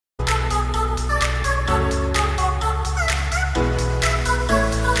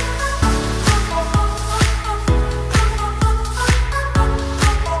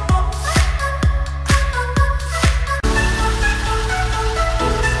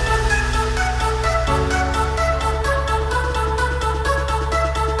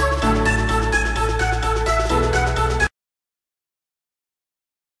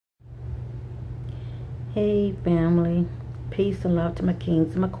Hey family, peace and love to my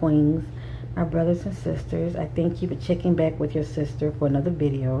kings and my queens, my brothers and sisters. I thank you for checking back with your sister for another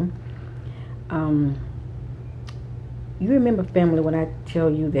video. You remember, family, when I tell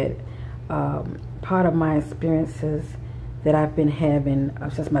you that part of my experiences that I've been having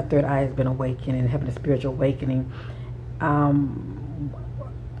since my third eye has been awakened and having a spiritual awakening,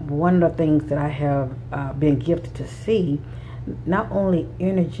 one of the things that I have been gifted to see, not only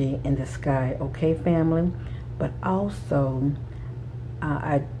energy in the sky, okay family, but also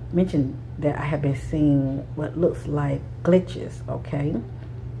I mentioned that I have been seeing what looks like glitches, okay?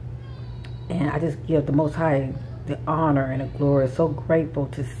 And I just give the Most High the honor and the glory. So grateful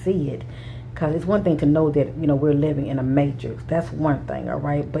to see it, because it's one thing to know that, you know, we're living in a matrix. That's one thing, all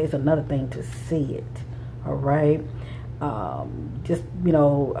right? But it's another thing to see it, all right? Just, you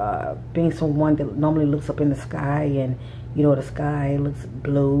know, being someone that normally looks up in the sky and, you know, the sky looks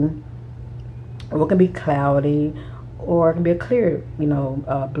blue, or it can be cloudy, or it can be a clear, you know,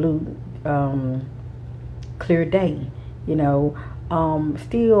 blue, clear day, you know.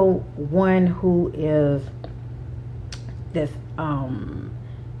 Still one who is that's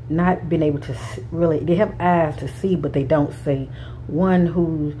not been able to really, they have eyes to see but they don't see. One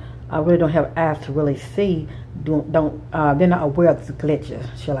who really don't have eyes to really see, they're not aware of these glitches,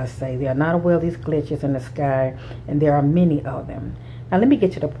 shall I say. They are not aware of these glitches in the sky, and there are many of them. Now let me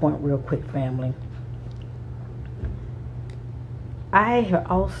get to the point real quick, family. I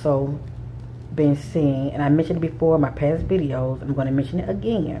have also been seeing, and I mentioned it before in my past videos, I'm going to mention it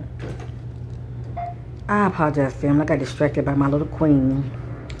again. I apologize, family, I got distracted by my little queen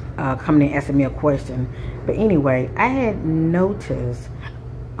coming in asking me a question. But anyway, I had noticed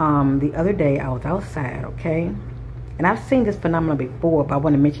the other day I was outside, okay? And I've seen this phenomenon before, but I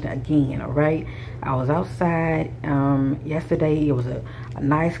want to mention it again, all right? I was outside yesterday. It was a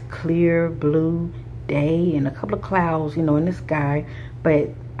nice, clear, blue day and a couple of clouds, you know, in the sky. But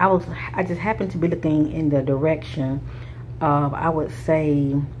I just happened to be looking in the direction of, I would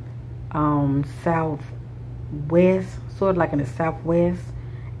say, southwest, sort of like in the southwest,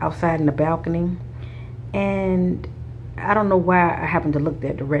 outside in the balcony. And I don't know why I happened to look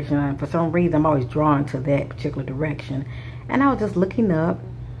that direction. And for some reason, I'm always drawn to that particular direction. And I was just looking up,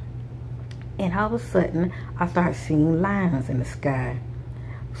 and all of a sudden, I started seeing lines in the sky.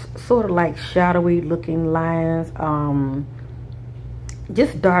 Sort of like shadowy looking lines.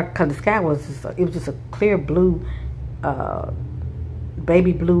 Just dark, because the sky was just, it was just a clear blue,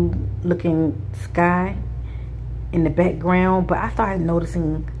 baby blue looking sky in the background. But I started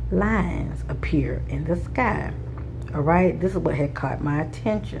noticing lines appear in the sky. All right, this is what had caught my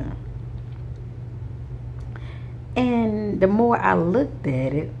attention. And the more I looked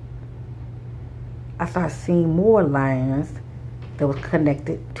at it, I started seeing more lines that was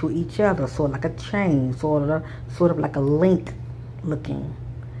connected to each other, sort of like a chain, sort of like a link looking.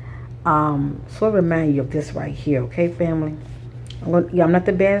 Sort of remind you of this right here, okay, family? I'm not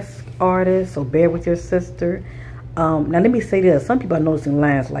the best artist, so bear with your sister. Now let me say this: some people are noticing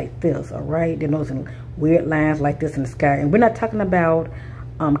lines like this, all right? They're noticing weird lines like this in the sky, and we're not talking about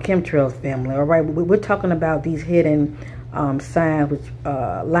chemtrails, family, all right? We're talking about these hidden signs, which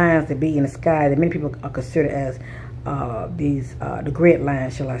lines that be in the sky that many people are considered as the grid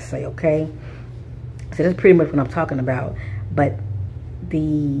lines, shall I say, okay? So that's pretty much what I'm talking about. But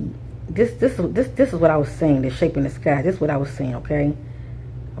this is what I was seeing, the shape in the sky. This is what I was seeing, okay?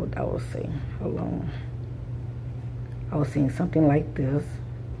 I was seeing, hold on. I was seeing something like this.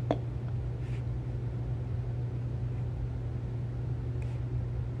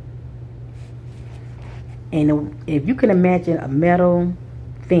 And if you can imagine a metal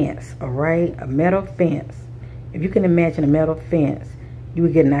fence, all right? A metal fence. If you can imagine a metal fence, you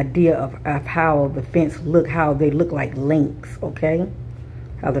would get an idea of how the fence look, how they look like links, okay?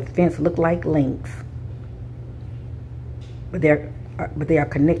 How the fence look like links. But they are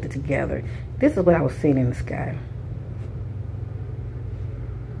connected together. This is what I was seeing in the sky.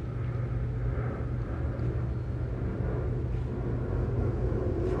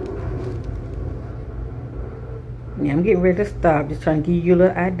 Yeah, I'm getting ready to stop. Just trying to give you a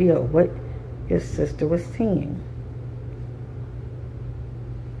little idea of what your sister was seeing.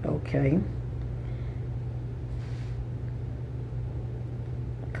 Okay.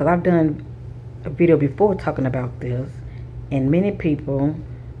 Because I've done a video before talking about this, and many people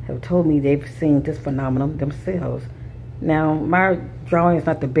have told me they've seen this phenomenon themselves. Now, my drawing is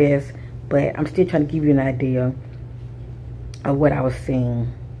not the best, but I'm still trying to give you an idea of what I was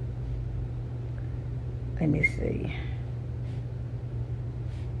seeing. Let me see.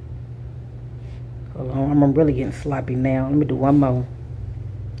 Hold on, I'm really getting sloppy now. Let me do one more.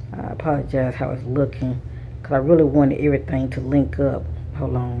 I apologize how it's looking, because I really wanted everything to link up.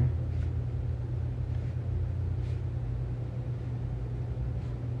 Hold on.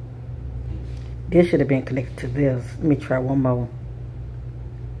 This should have been connected to this. Let me try one more.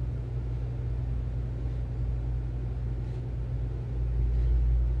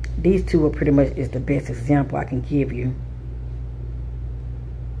 These two are pretty much is the best example I can give you.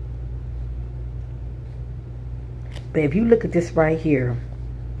 But if you look at this right here,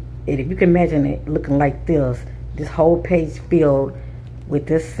 and if you can imagine it looking like this whole page filled with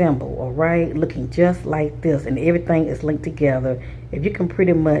this symbol, all right, looking just like this, and everything is linked together. If you can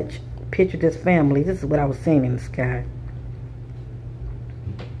pretty much picture this family, this is what I was seeing in the sky.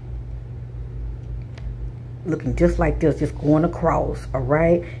 Looking just like this, just going across, all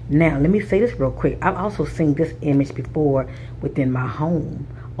right? Now, let me say this real quick. I've also seen this image before within my home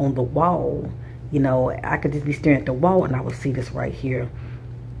on the wall. You know, I could just be staring at the wall and I would see this right here.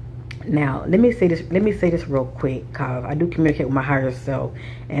 Now, let me say this real quick, cause I do communicate with my higher self.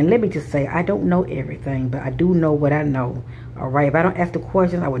 And let me just say, I don't know everything, but I do know what I know, all right? If I don't ask the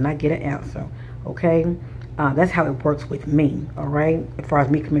questions, I will not get an answer, okay? That's how it works with me, all right? As far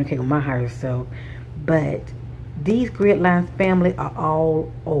as me communicating with my higher self. But these grid lines family are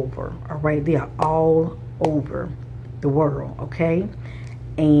all over, all right? They are all over the world, okay?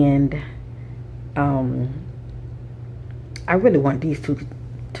 And I really want these two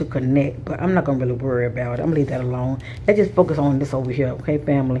to connect, but I'm not gonna really worry about it. I'm gonna leave that alone. Let's just focus on this over here, okay,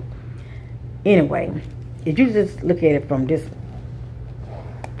 family? Anyway, if you just look at it from this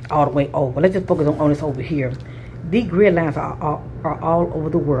all the way over, let's just focus on this over here. These grid lines are all over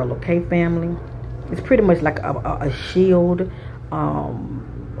the world, okay, family? It's pretty much like a shield.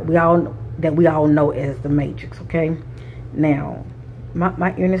 We all know as the Matrix, okay? Now,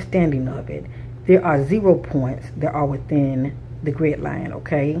 my understanding of it, there are 0 points that are within the grid line,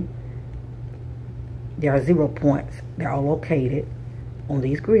 okay? There are 0 points that are located on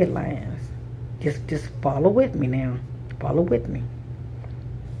these grid lines. Just follow with me now. Follow with me.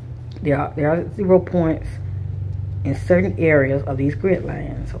 There are 0 points in certain areas of these grid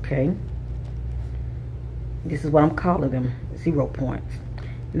lines, okay? This is what I'm calling them, 0 points.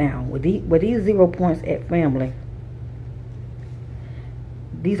 Now, with these 0 points at family,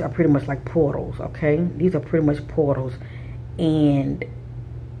 these are pretty much like portals, okay? These are pretty much portals, and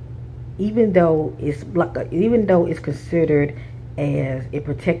even though it's considered as a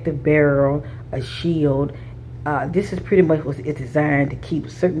protective barrier, a shield, this is pretty much what it's designed to keep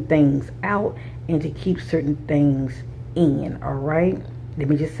certain things out and to keep certain things in. All right, let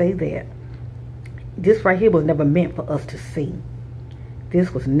me just say that this right here was never meant for us to see.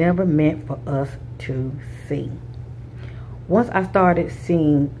 This was never meant for us to see. Once I started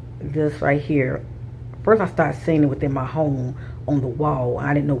seeing this right here, first I started seeing it within my home on the wall.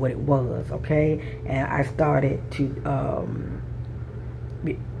 I didn't know what it was, okay? And I started to,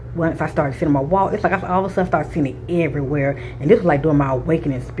 once I started seeing my wall, it's like I all of a sudden started seeing it everywhere. And this was like during my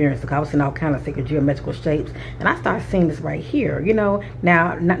awakening experience, because I was seeing all kinds of sacred geometrical shapes. And I started seeing this right here, you know.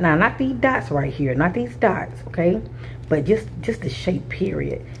 Now, not these dots right here, not these dots, okay? But just the shape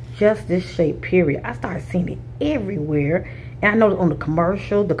period. Just this shape period. I started seeing it everywhere. And I know on the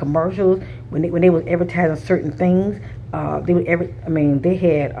commercials, when they was advertising certain things, they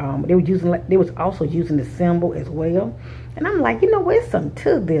was also using the symbol as well. And I'm like, you know, there's something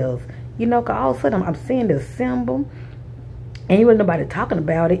to this, you know, cause all of a sudden I'm seeing this symbol, and you really nobody talking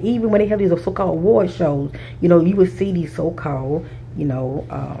about it. Even when they have these so-called award shows, you know, you would see these so-called, you know,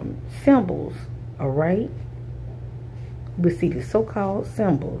 symbols. All right, you would see these so-called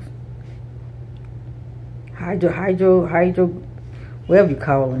symbols. Hydro, whatever you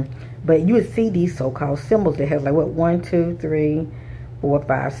call them. But you would see these so-called symbols that have like what, 1, 2, 3, 4,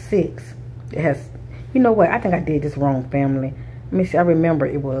 5, 6. It has, you know what? I think I did this wrong, family. Let me see. I remember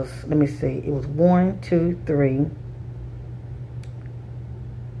it was. Let me see. It was 1, 2, 3,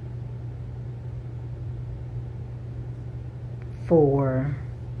 4,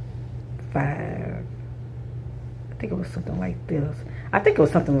 5. I think it was something like this.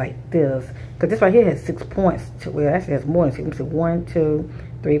 Because this right here has 6 points to it. Well, actually has more than 6. Let me see. 1, 2,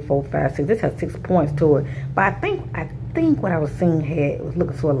 3, 4, 5, 6. This has 6 points to it. But I think what I was seeing was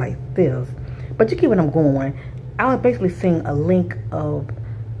looking sort of like this. But you get what I'm going. I was basically seeing a link of,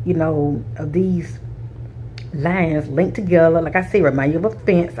 you know, of these lines linked together. Like I say, remind you of a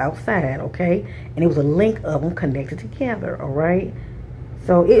fence outside, okay? And it was a link of them connected together, all right?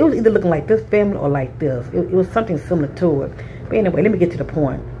 So it was either looking like this, family, or like this. It was something similar to it. But anyway, let me get to the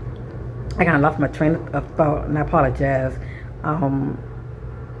point. I kind of lost my train of thought, and I apologize.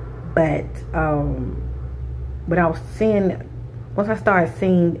 But I was seeing once I started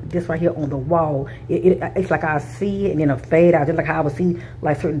seeing this right here on the wall, it's like I see it and then it'll fade out, just like how I would see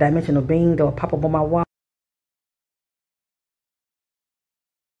like certain dimensional beings that will pop up on my wall.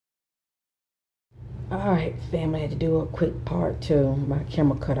 Alright, family, I had to do a quick part two. My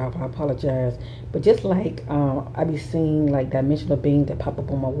camera cut off, I apologize. But just like I be seeing like dimensional beings that pop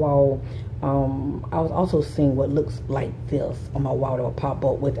up on my wall, I was also seeing what looks like this on my wall that will pop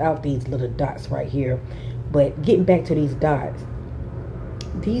up without these little dots right here. But getting back to these dots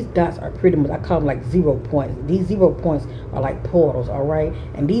are pretty much, I call them like 0 points. These 0 points are like portals, alright?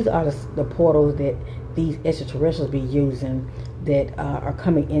 And these are the portals that these extraterrestrials be using that are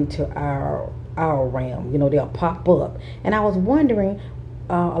coming into our realm. You know, they'll pop up. And I was wondering,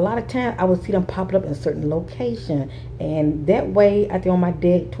 a lot of times I would see them popping up in certain location, and that way out there on my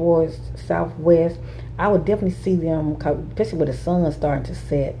deck towards southwest, I would definitely see them, especially with the sun starting to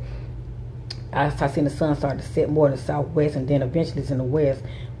set. I start seeing the sun start to set more in the southwest, and then eventually it's in the west.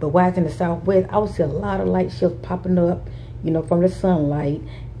 But while it's in the southwest, I would see a lot of light shifts popping up, you know, from the sunlight.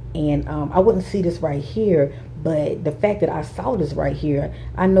 And I wouldn't see this right here, but the fact that I saw this right here,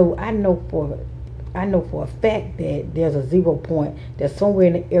 I know for a fact that there's a 0 point that's somewhere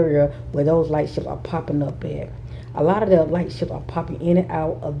in the area where those light shifts are popping up at. A lot of the light shifts are popping in and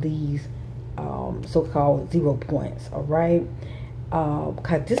out of these so-called 0 points, all right?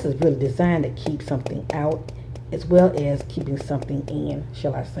 Because this is really designed to keep something out as well as keeping something in,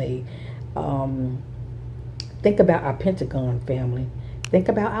 shall I say. Think about our Pentagon, family. Think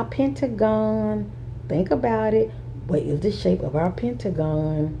about our Pentagon. Think about it. What is the shape of our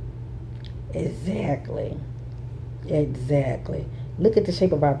Pentagon? Exactly. Look at the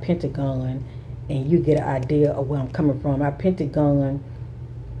shape of our Pentagon and you get an idea of where I'm coming from. Our Pentagon,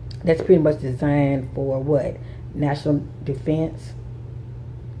 that's pretty much designed for what? National defense.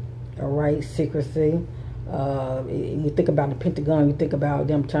 Alright, secrecy. You think about the Pentagon, you think about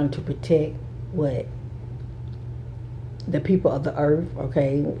them trying to protect what? The people of the earth,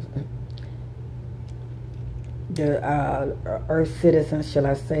 okay? The earth citizens, shall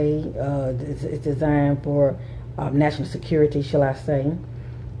I say. It's designed for national security, shall I say.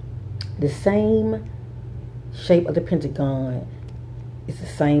 The same shape of the Pentagon is the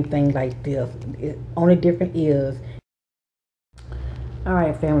same thing like this. Only different is,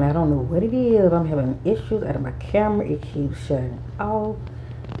 alright family, I don't know what it is. I'm having issues out of my camera. It keeps shutting off.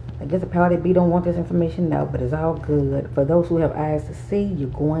 I guess the power that be don't want this information now, but it's all good. For those who have eyes to see, you're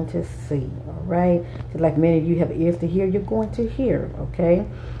going to see, all right? Just like many of you have ears to hear, you're going to hear, okay?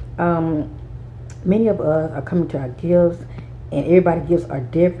 Many of us are coming to our gifts, and everybody's gifts are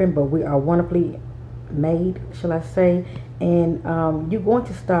different, but we are wonderfully made, shall I say? And you're going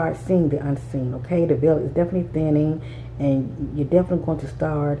to start seeing the unseen, okay? The veil is definitely thinning, and you're definitely going to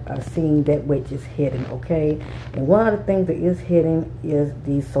start seeing that which is hidden, okay? And one of the things that is hidden is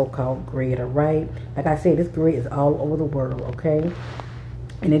the so-called grid, all right? Like I said, this grid is all over the world, okay?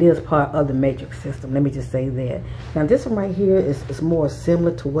 And it is part of the matrix system. Let me just say that. Now, this one right here is more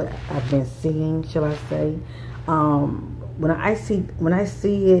similar to what I've been seeing, shall I say? When I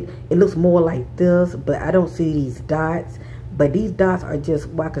see it, it looks more like this, but I don't see these dots. But these dots are just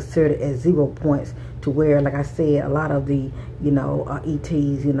what I consider as 0 points, to where, like I said, a lot of the, you know,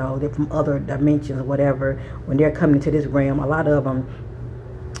 ETs, you know, they're from other dimensions or whatever. When they're coming into this realm, a lot of them,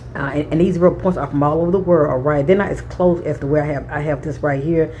 and these 0 points are from all over the world. All right, they're not as close as to where I have this right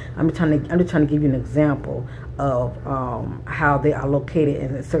here. I'm just trying to give you an example of how they are located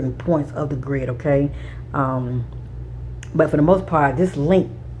in certain points of the grid. Okay, but for the most part, this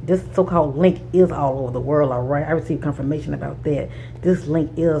so-called link is all over the world, all right? I received confirmation about that. This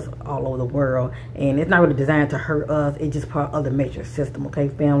link is all over the world, and it's not really designed to hurt us. It's just part of the matrix system, okay,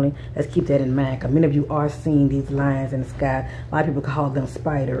 family? Let's keep that in mind, because many of you are seeing these lines in the sky. A lot of people call them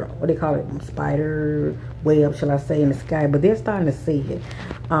spider web, shall I say, in the sky, but they're starting to see it.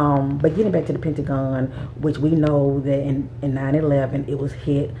 But getting back to the Pentagon, which we know that in 9/11, it was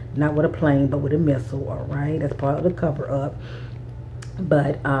hit, not with a plane, but with a missile, all right? That's part of the cover-up.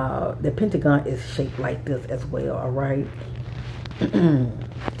 But the Pentagon is shaped like this as well, all right?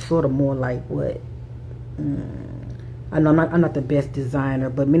 Sort of more like what? I know I'm not the best designer,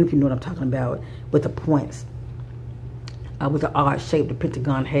 but many of you know what I'm talking about with the points. With the odd shape the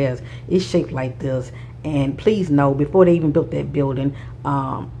Pentagon has. It's shaped like this. And please know, before they even built that building,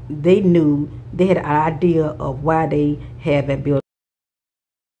 they had an idea of why they had that building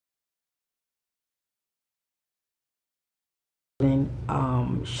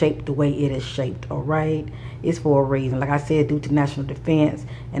shaped the way it is shaped, all right? It's for a reason. Like I said, due to national defense,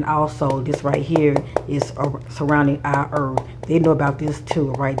 and also this right here is surrounding our earth. They know about this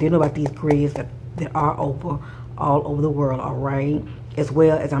too, right? They know about these grids that are over all over the world, all right? As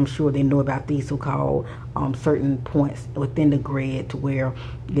well as I'm sure they know about these so-called certain points within the grid to where,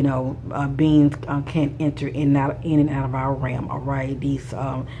 you know, beings can't enter in and out of our realm, all right? These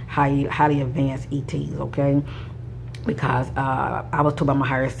highly advanced ETs, okay? Because I was told by my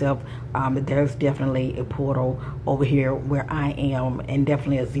higher self that there's definitely a portal over here where I am, and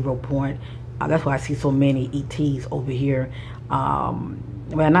definitely a 0 point. That's why I see so many ETs over here.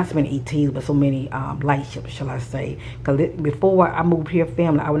 Well, not so many ETs, but so many light ships, shall I say. Because before I moved here,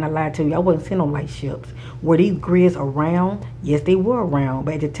 family, I would not lie to you, I wasn't seeing no light ships. Were these grids around? Yes, they were around.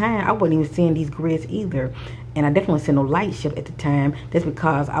 But at the time, I wasn't even seeing these grids either. And I definitely wasn't seeing no light ship at the time. That's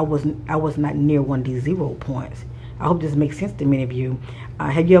because I was not near one of these 0 points. I hope this makes sense to many of you.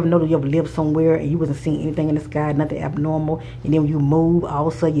 Have you ever noticed you ever lived somewhere and you wasn't seeing anything in the sky, nothing abnormal, and then when you move, all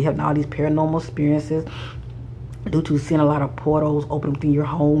of a sudden you have all these paranormal experiences due to seeing a lot of portals open within your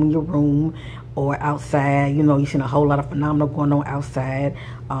home, in your room, or outside. You know, you're seeing a whole lot of phenomena going on outside.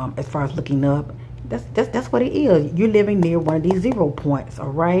 As far as looking up, that's what it is. You're living near one of these 0 points, all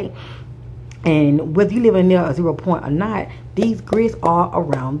right? And whether you live near a 0 point or not, these grids are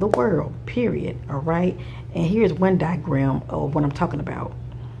around the world, period, all right? And here's one diagram of what I'm talking about.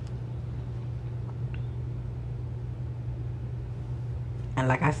 And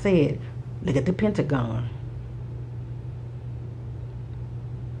like I said, look at the Pentagon.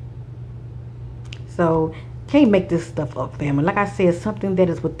 So, can't make this stuff up, family. Like I said, something that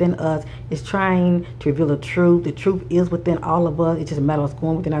is within us is trying to reveal the truth. The truth is within all of us. It's just a matter of us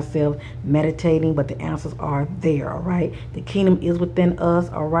going within ourselves, meditating, but the answers are there, all right? The kingdom is within us,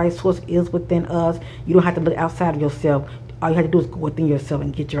 all right? Source is within us. You don't have to look outside of yourself. All you have to do is go within yourself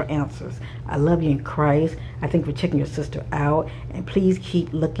and get your answers. I love you in Christ. I thank you for checking your sister out. And please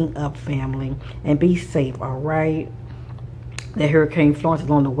keep looking up, family. And be safe, all right? That Hurricane Florence is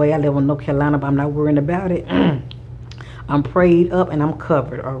on the way. I live in North Carolina, but I'm not worrying about it. I'm prayed up and I'm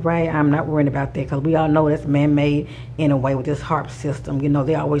covered, all right? I'm not worrying about that because we all know that's man-made in a way with this HARP system. You know,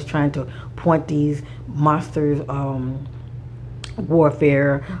 they're always trying to point these monsters,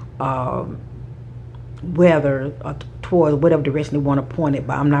 warfare, weather towards whatever direction they want to point it,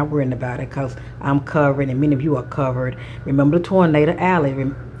 but I'm not worrying about it because I'm covered and many of you are covered. Remember the tornado alley,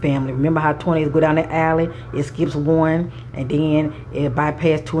 family. Remember how tornadoes go down the alley? It skips 1 and then it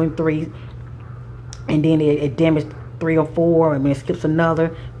bypass 2 and 3 and then it damages 3 or 4 and then it skips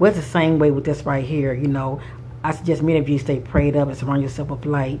another. Well, it's the same way with this right here. You know, I suggest many of you stay prayed up and surround yourself with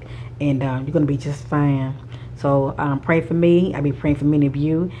light, and you're going to be just fine. So pray for me. I'll be praying for many of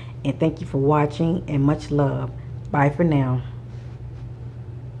you, and thank you for watching, and much love. Bye for now.